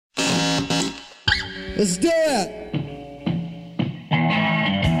Let's do it!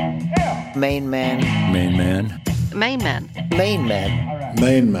 MainMan. MainMan. MainMan. MainMan.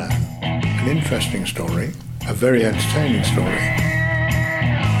 MainMan. An interesting story, a very entertaining story.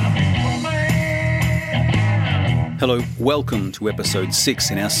 Hello, welcome to episode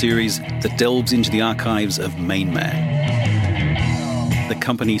 6 in our series that delves into the archives of MainMan, the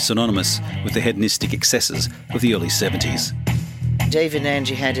company synonymous with the hedonistic excesses of the early 70s. Dave and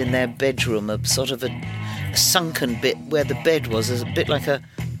Angie had in their bedroom a sort of a sunken bit where the bed was, a bit like a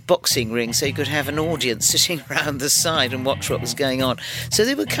boxing ring, so you could have an audience sitting around the side and watch what was going on. So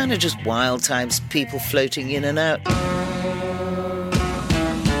they were kind of just wild times, people floating in and out.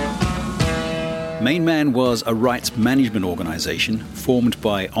 MainMan was a rights management organisation formed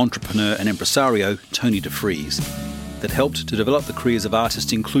by entrepreneur and impresario Tony DeFries that helped to develop the careers of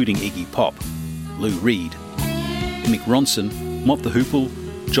artists including Iggy Pop, Lou Reed, Mick Ronson, Mott the Hoople,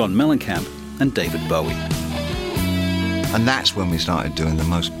 John Mellencamp and David Bowie. And that's when we started doing the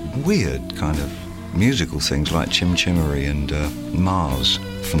most weird kind of musical things like Chim Chimery and Mars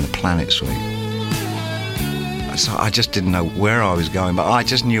from the Planet Suite. So I just didn't know where I was going, but I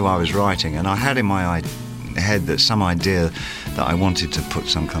just knew I was writing, and I had in my head that some idea that I wanted to put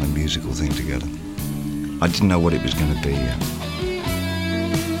some kind of musical thing together. I didn't know what it was going to be yet.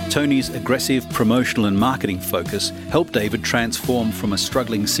 Tony's aggressive promotional and marketing focus helped David transform from a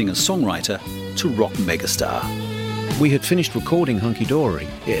struggling singer-songwriter to rock megastar. We had finished recording Hunky Dory.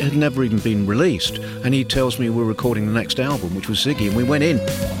 It had never even been released, and he tells me we're recording the next album, which was Ziggy, and we went in.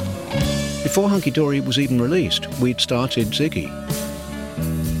 Before Hunky Dory was even released, we'd started Ziggy.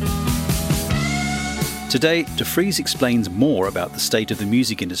 Today, DeFries explains more about the state of the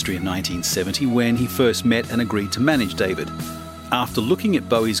music industry in 1970 when he first met and agreed to manage David. After looking at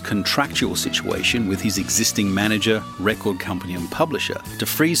Bowie's contractual situation with his existing manager, record company and publisher,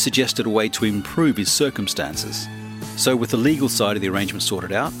 DeFries suggested a way to improve his circumstances. So with the legal side of the arrangement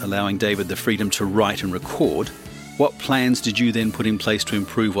sorted out, allowing David the freedom to write and record, what plans did you then put in place to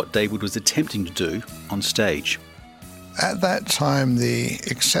improve what David was attempting to do on stage? At that time, the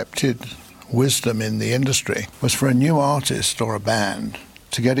accepted wisdom in the industry was for a new artist or a band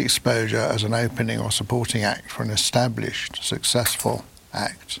to get exposure as an opening or supporting act for an established, successful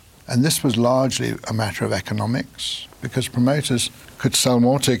act. And this was largely a matter of economics, because promoters could sell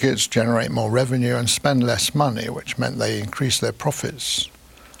more tickets, generate more revenue, and spend less money, which meant they increased their profits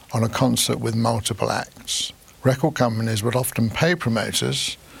on a concert with multiple acts. Record companies would often pay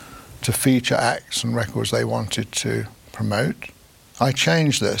promoters to feature acts and records they wanted to promote. I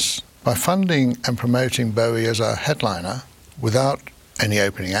changed this. By funding and promoting Bowie as a headliner without any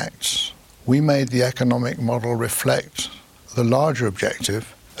opening acts, we made the economic model reflect the larger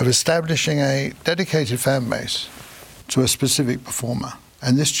objective of establishing a dedicated fan base to a specific performer.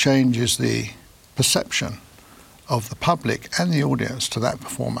 And this changes the perception of the public and the audience to that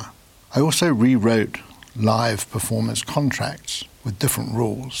performer. I also rewrote live performance contracts with different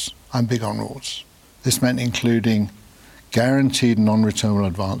rules. I'm big on rules. This meant including guaranteed non-returnable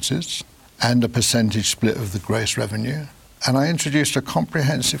advances and a percentage split of the gross revenue. And I introduced a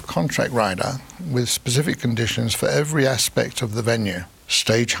comprehensive contract rider with specific conditions for every aspect of the venue: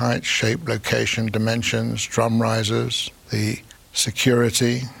 stage height, shape, location, dimensions, drum risers, the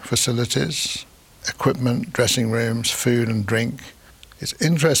security facilities, equipment, dressing rooms, food and drink. It's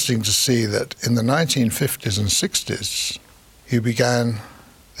interesting to see that in the 1950s and 60s, you began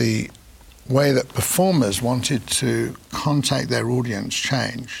the way that performers wanted to contact their audience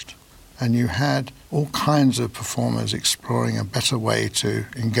changed. And you had all kinds of performers exploring a better way to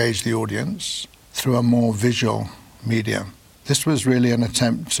engage the audience through a more visual medium. This was really an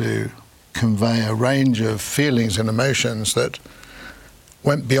attempt to convey a range of feelings and emotions that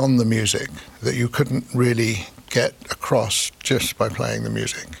went beyond the music, that you couldn't really get across just by playing the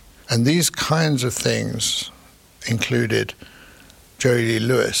music. And these kinds of things included Jerry Lee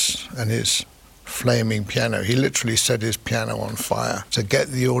Lewis and his flaming piano. He literally set his piano on fire to get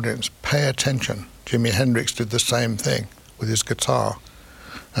the audience pay attention. Jimi Hendrix did the same thing with his guitar.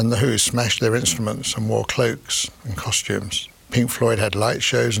 And The Who smashed their instruments and wore cloaks and costumes. Pink Floyd had light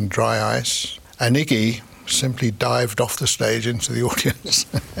shows and dry ice. And Iggy simply dived off the stage into the audience.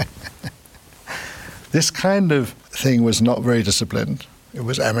 This kind of thing was not very disciplined. It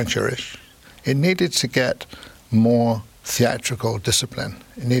was amateurish. It needed to get more theatrical discipline.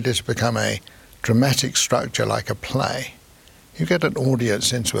 It needed to become a dramatic structure like a play. You get an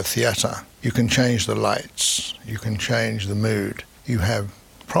audience into a theatre, you can change the lights, you can change the mood. You have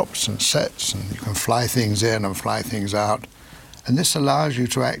props and sets, and you can fly things in and fly things out. And this allows you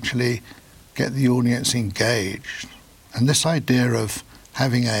to actually get the audience engaged. And this idea of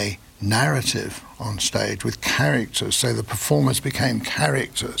having a narrative on stage with characters, so the performers became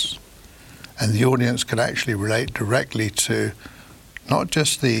characters, and the audience could actually relate directly to not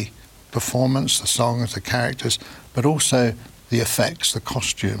just the performance, the songs, the characters, but also the effects, the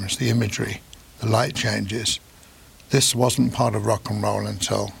costumes, the imagery, the light changes. This wasn't part of rock and roll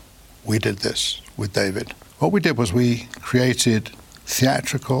until we did this with David. What we did was we created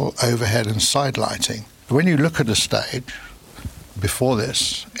theatrical overhead and side lighting. When you look at a stage before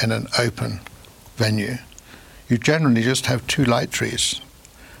this in an open venue, you generally just have two light trees,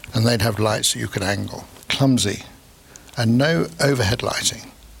 and they'd have lights that you could angle. Clumsy, and no overhead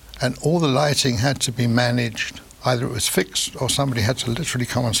lighting. And all the lighting had to be managed. Either it was fixed or somebody had to literally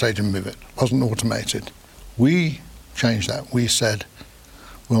come on stage and move it. It wasn't automated. We changed that. We said,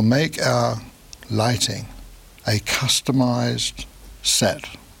 we'll make our lighting a customized set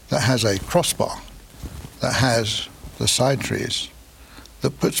that has a crossbar, that has the side trees,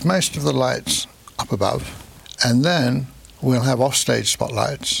 that puts most of the lights up above, and then we'll have offstage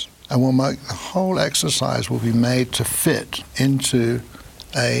spotlights, and we'll make the whole exercise will be made to fit into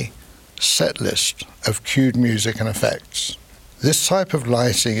a set list of cued music and effects. This type of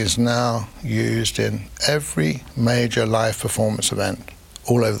lighting is now used in every major live performance event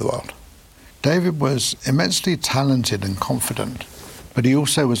all over the world. David was immensely talented and confident, but he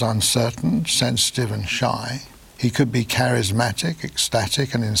also was uncertain, sensitive and shy. He could be charismatic,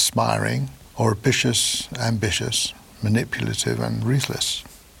 ecstatic and inspiring, or ambitious, manipulative and ruthless.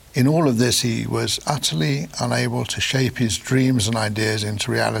 In all of this, he was utterly unable to shape his dreams and ideas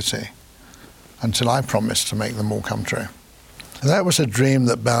into reality until I promised to make them all come true. That was a dream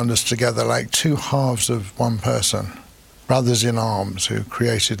that bound us together like two halves of one person, brothers in arms who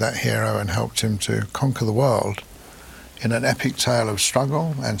created that hero and helped him to conquer the world in an epic tale of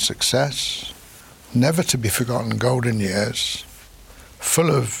struggle and success, never to be forgotten golden years, full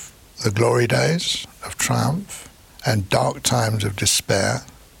of the glory days of triumph and dark times of despair,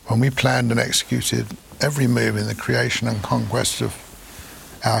 when we planned and executed every move in the creation and conquest of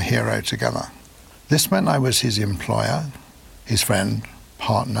our hero together. This meant I was his employer, his friend,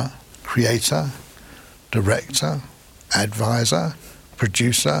 partner, creator, director, advisor,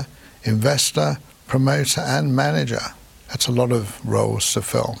 producer, investor, promoter and manager. That's a lot of roles to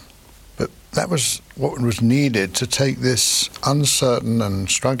fill. But that was what was needed to take this uncertain and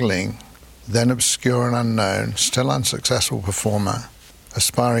struggling, then obscure and unknown, still unsuccessful performer,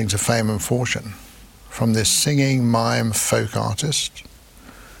 aspiring to fame and fortune, from this singing mime folk artist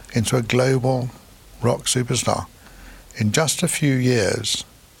into a global rock superstar in just a few years,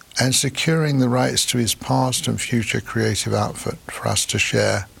 and securing the rights to his past and future creative output for us to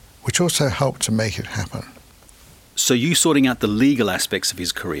share, which also helped to make it happen. So you sorting out the legal aspects of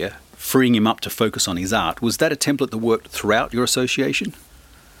his career, freeing him up to focus on his art, was that a template that worked throughout your association?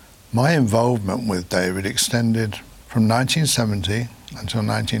 My involvement with David extended from 1970 until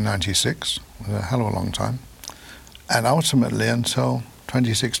 1996, it was a hell of a long time, and ultimately until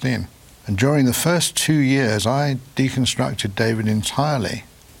 2016. And during the first 2 years, I deconstructed David entirely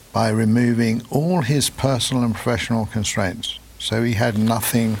by removing all his personal and professional constraints. So he had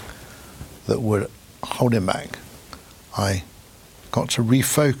nothing that would hold him back. I got to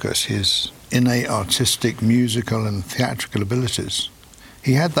refocus his innate artistic, musical and theatrical abilities.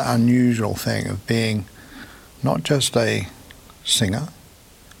 He had that unusual thing of being not just a singer,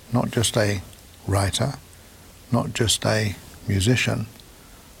 not just a writer, not just a musician,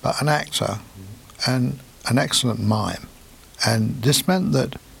 but an actor and an excellent mime. And this meant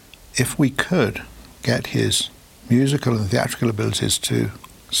that if we could get his musical and theatrical abilities to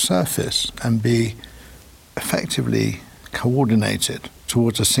surface and be effectively coordinated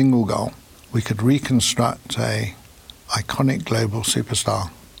towards a single goal, we could reconstruct a iconic global superstar.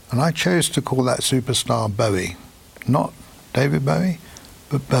 And I chose to call that superstar Bowie. Not David Bowie,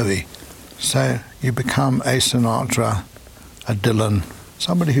 but Bowie. So you become a Sinatra, a Dylan,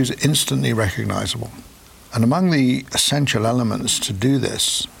 somebody who's instantly recognizable. And among the essential elements to do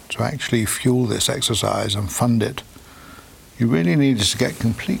this, to actually fuel this exercise and fund it, you really needed to get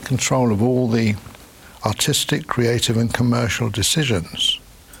complete control of all the artistic, creative and commercial decisions.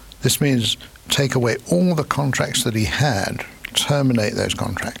 This means take away all the contracts that he had, terminate those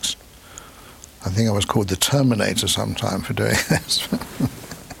contracts. I think I was called the Terminator sometime for doing this.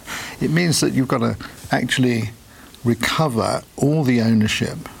 It means that you've got to actually recover all the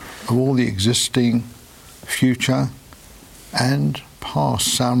ownership of all the existing, future and past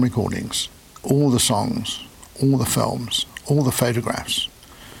sound recordings, all the songs, all the films, all the photographs,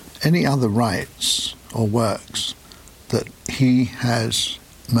 any other rights or works that he has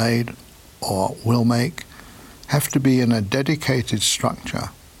made or will make have to be in a dedicated structure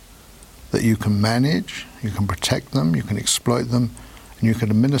that you can manage, you can protect them, you can exploit them, and you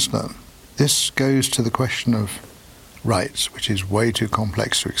can administer them. This goes to the question of rights, which is way too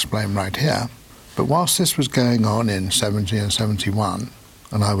complex to explain right here. But whilst this was going on in 70 and 71,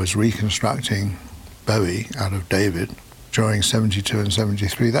 and I was reconstructing Bowie out of David during 72 and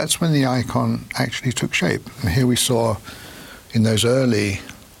 73, that's when the icon actually took shape. And here we saw in those early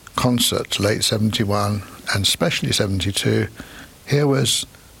concerts, late 71 and especially 72, here was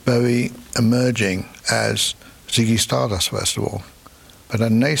Bowie emerging as Ziggy Stardust, first of all, but a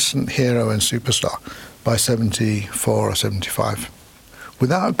nascent hero and superstar by 74 or 75.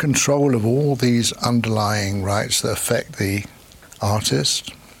 Without control of all these underlying rights that affect the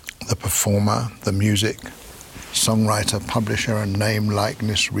artist, the performer, the music, songwriter, publisher, and name,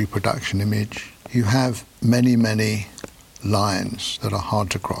 likeness, reproduction, image, you have many, many lines that are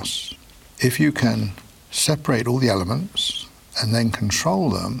hard to cross. If you can separate all the elements and then control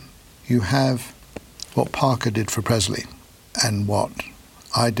them, you have what Parker did for Presley and what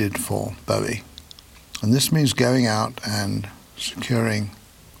I did for Bowie. And this means going out and securing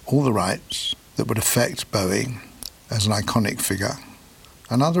all the rights that would affect Bowie as an iconic figure.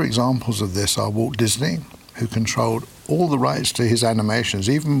 And other examples of this are Walt Disney, who controlled all the rights to his animations.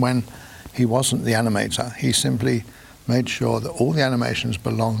 Even when he wasn't the animator, he simply made sure that all the animations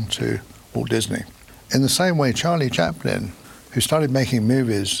belonged to Walt Disney. In the same way, Charlie Chaplin, who started making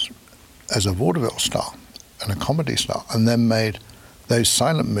movies as a vaudeville star and a comedy star, and then made those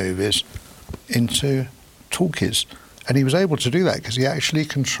silent movies into talkies. And he was able to do that because he actually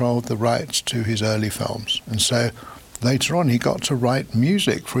controlled the rights to his early films. And so later on, he got to write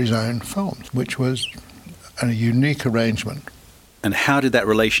music for his own films, which was a unique arrangement. And how did that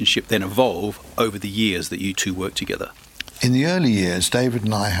relationship then evolve over the years that you two worked together? In the early years, David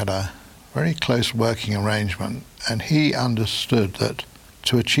and I had a very close working arrangement, and he understood that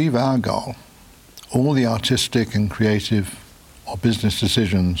to achieve our goal, all the artistic and creative or business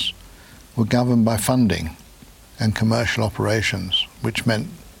decisions were governed by funding and commercial operations, which meant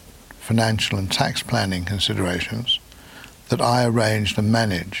financial and tax planning considerations that I arranged and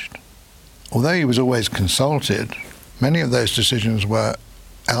managed. Although he was always consulted, many of those decisions were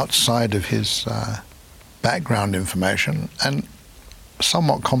outside of his background information and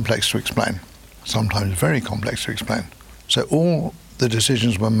somewhat complex to explain, sometimes very complex to explain. So all the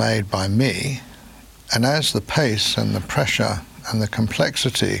decisions were made by me, and as the pace and the pressure and the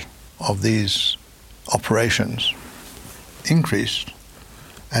complexity of these operations increased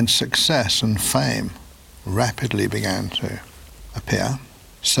and success and fame rapidly began to appear,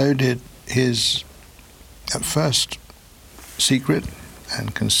 so did his, at first, secret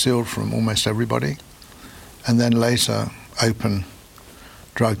and concealed from almost everybody, and then later open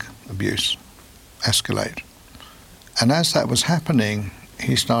drug abuse escalate. And as that was happening,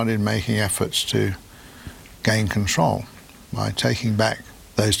 he started making efforts to gain control by taking back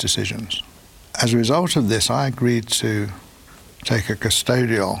those decisions. As a result of this, I agreed to take a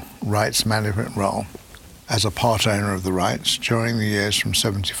custodial rights management role as a part owner of the rights during the years from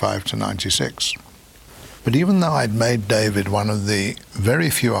 75 to 96. But even though I'd made David one of the very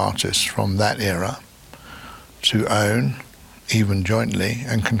few artists from that era to own, even jointly,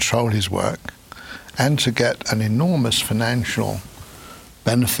 and control his work, and to get an enormous financial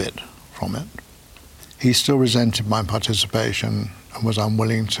benefit from it, he still resented my participation and was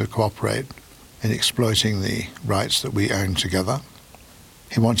unwilling to cooperate in exploiting the rights that we owned together.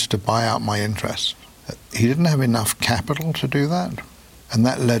 He wanted to buy out my interests. He didn't have enough capital to do that, and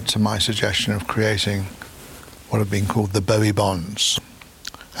that led to my suggestion of creating what have been called the Bowie bonds.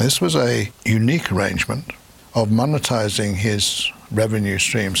 And this was a unique arrangement of monetizing his revenue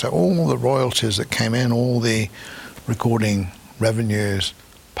stream. So all the royalties that came in, all the recording revenues,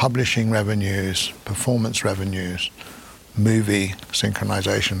 publishing revenues, performance revenues, movie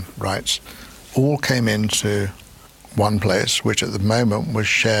synchronization rights, all came into one place, which at the moment was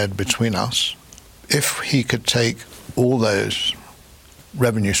shared between us. If he could take all those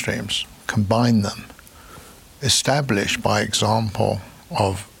revenue streams, combine them, establish by example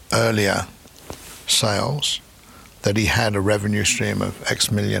of earlier sales that he had a revenue stream of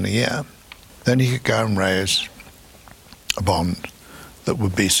X million a year, then he could go and raise a bond that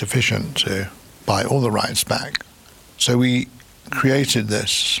would be sufficient to buy all the rights back. So we created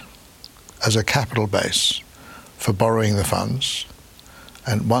this as a capital base for borrowing the funds,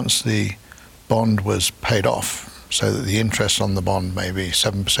 and once the bond was paid off, so that the interest on the bond, maybe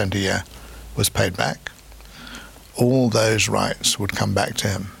 7% a year, was paid back, all those rights would come back to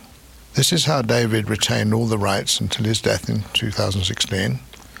him. This is how David retained all the rights until his death in 2016,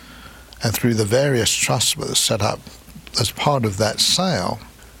 and through the various trusts that were set up as part of that sale,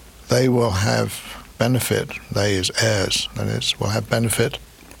 they will have benefit, they as heirs, that is, will have benefit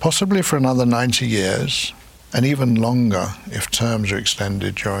possibly for another 90 years, and even longer if terms are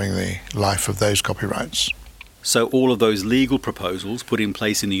extended during the life of those copyrights. So all of those legal proposals put in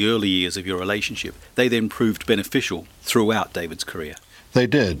place in the early years of your relationship, they then proved beneficial throughout David's career? They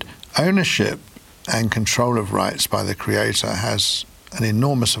did. Ownership and control of rights by the creator has an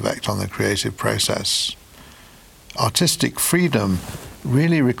enormous effect on the creative process. Artistic freedom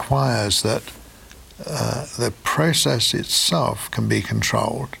really requires that the process itself can be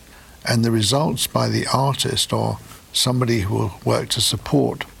controlled, and the results by the artist or somebody who will work to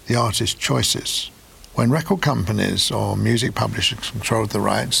support the artist's choices. When record companies or music publishers controlled the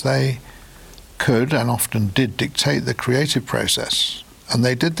rights, they could and often did dictate the creative process, and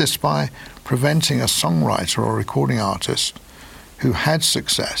they did this by preventing a songwriter or recording artist who had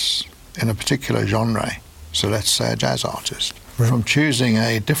success in a particular genre, so let's say a jazz artist, from choosing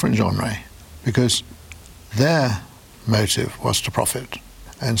a different genre, because their motive was to profit.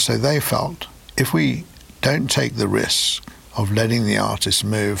 And so they felt, if we don't take the risk of letting the artist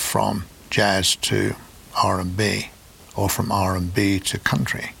move from jazz to R&B or from R&B to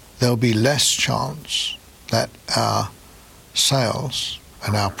country, there'll be less chance that our sales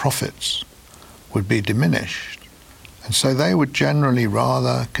and our profits would be diminished. And so they would generally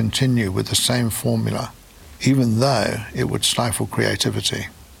rather continue with the same formula, even though it would stifle creativity.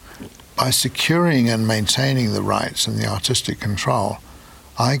 By securing and maintaining the rights and the artistic control,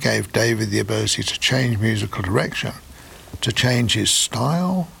 I gave David the ability to change musical direction, to change his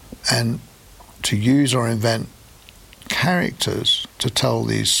style, and to use or invent characters to tell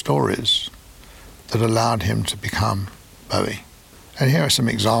these stories that allowed him to become Bowie. And here are some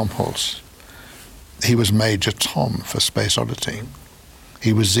examples. He was Major Tom for Space Oddity.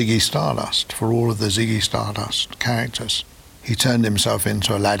 He was Ziggy Stardust for all of the Ziggy Stardust characters. He turned himself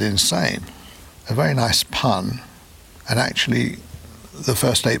into Aladdin Sane, a very nice pun, and actually the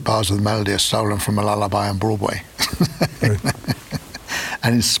first 8 bars of the melody are stolen from a lullaby on Broadway.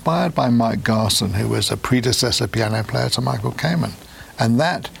 And inspired by Mike Garson, who was a predecessor piano player to Michael Kamen. And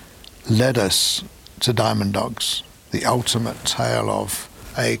that led us to Diamond Dogs, the ultimate tale of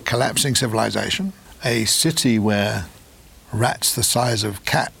a collapsing civilization, a city where rats the size of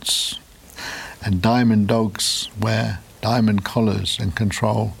cats and diamond dogs wear diamond collars and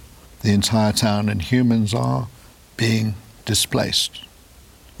control the entire town, and humans are being displaced.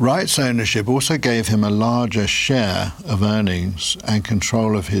 Rights ownership also gave him a larger share of earnings and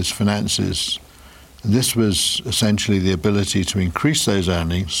control of his finances. This was essentially the ability to increase those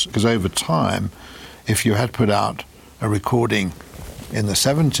earnings, because over time, if you had put out a recording in the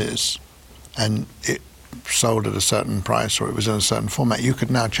 70s and it sold at a certain price or it was in a certain format, you could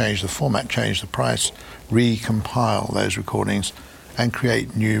now change the format, change the price, recompile those recordings and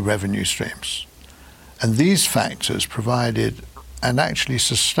create new revenue streams. And these factors provided and actually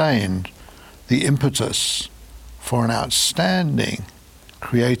sustained the impetus for an outstanding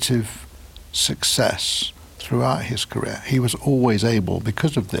creative success throughout his career. He was always able,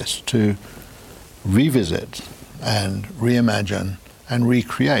 because of this, to revisit and reimagine and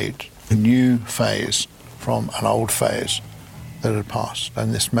recreate a new phase from an old phase that had passed.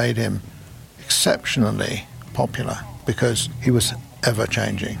 And this made him exceptionally popular because he was ever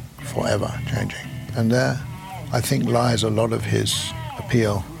changing, forever changing. And there, I think, lies a lot of his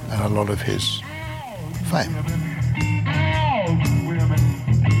appeal and a lot of his fame.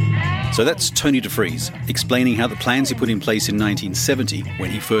 So that's Tony DeFries explaining how the plans he put in place in 1970, when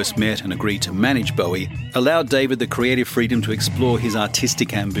he first met and agreed to manage Bowie, allowed David the creative freedom to explore his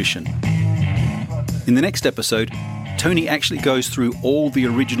artistic ambition. In the next episode, Tony actually goes through all the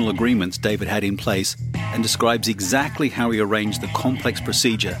original agreements David had in place and describes exactly how he arranged the complex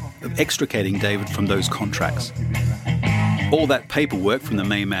procedure of extricating David from those contracts. All that paperwork from the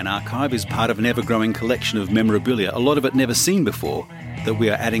MainMan archive is part of an ever-growing collection of memorabilia, a lot of it never seen before, that we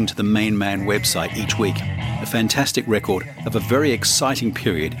are adding to the MainMan website each week. A fantastic record of a very exciting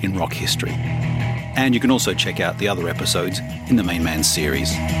period in rock history. And you can also check out the other episodes in the MainMan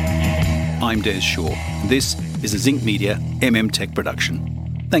series. I'm Des Shaw. This is a Zinc Media MM Tech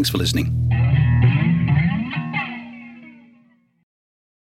production. Thanks for listening.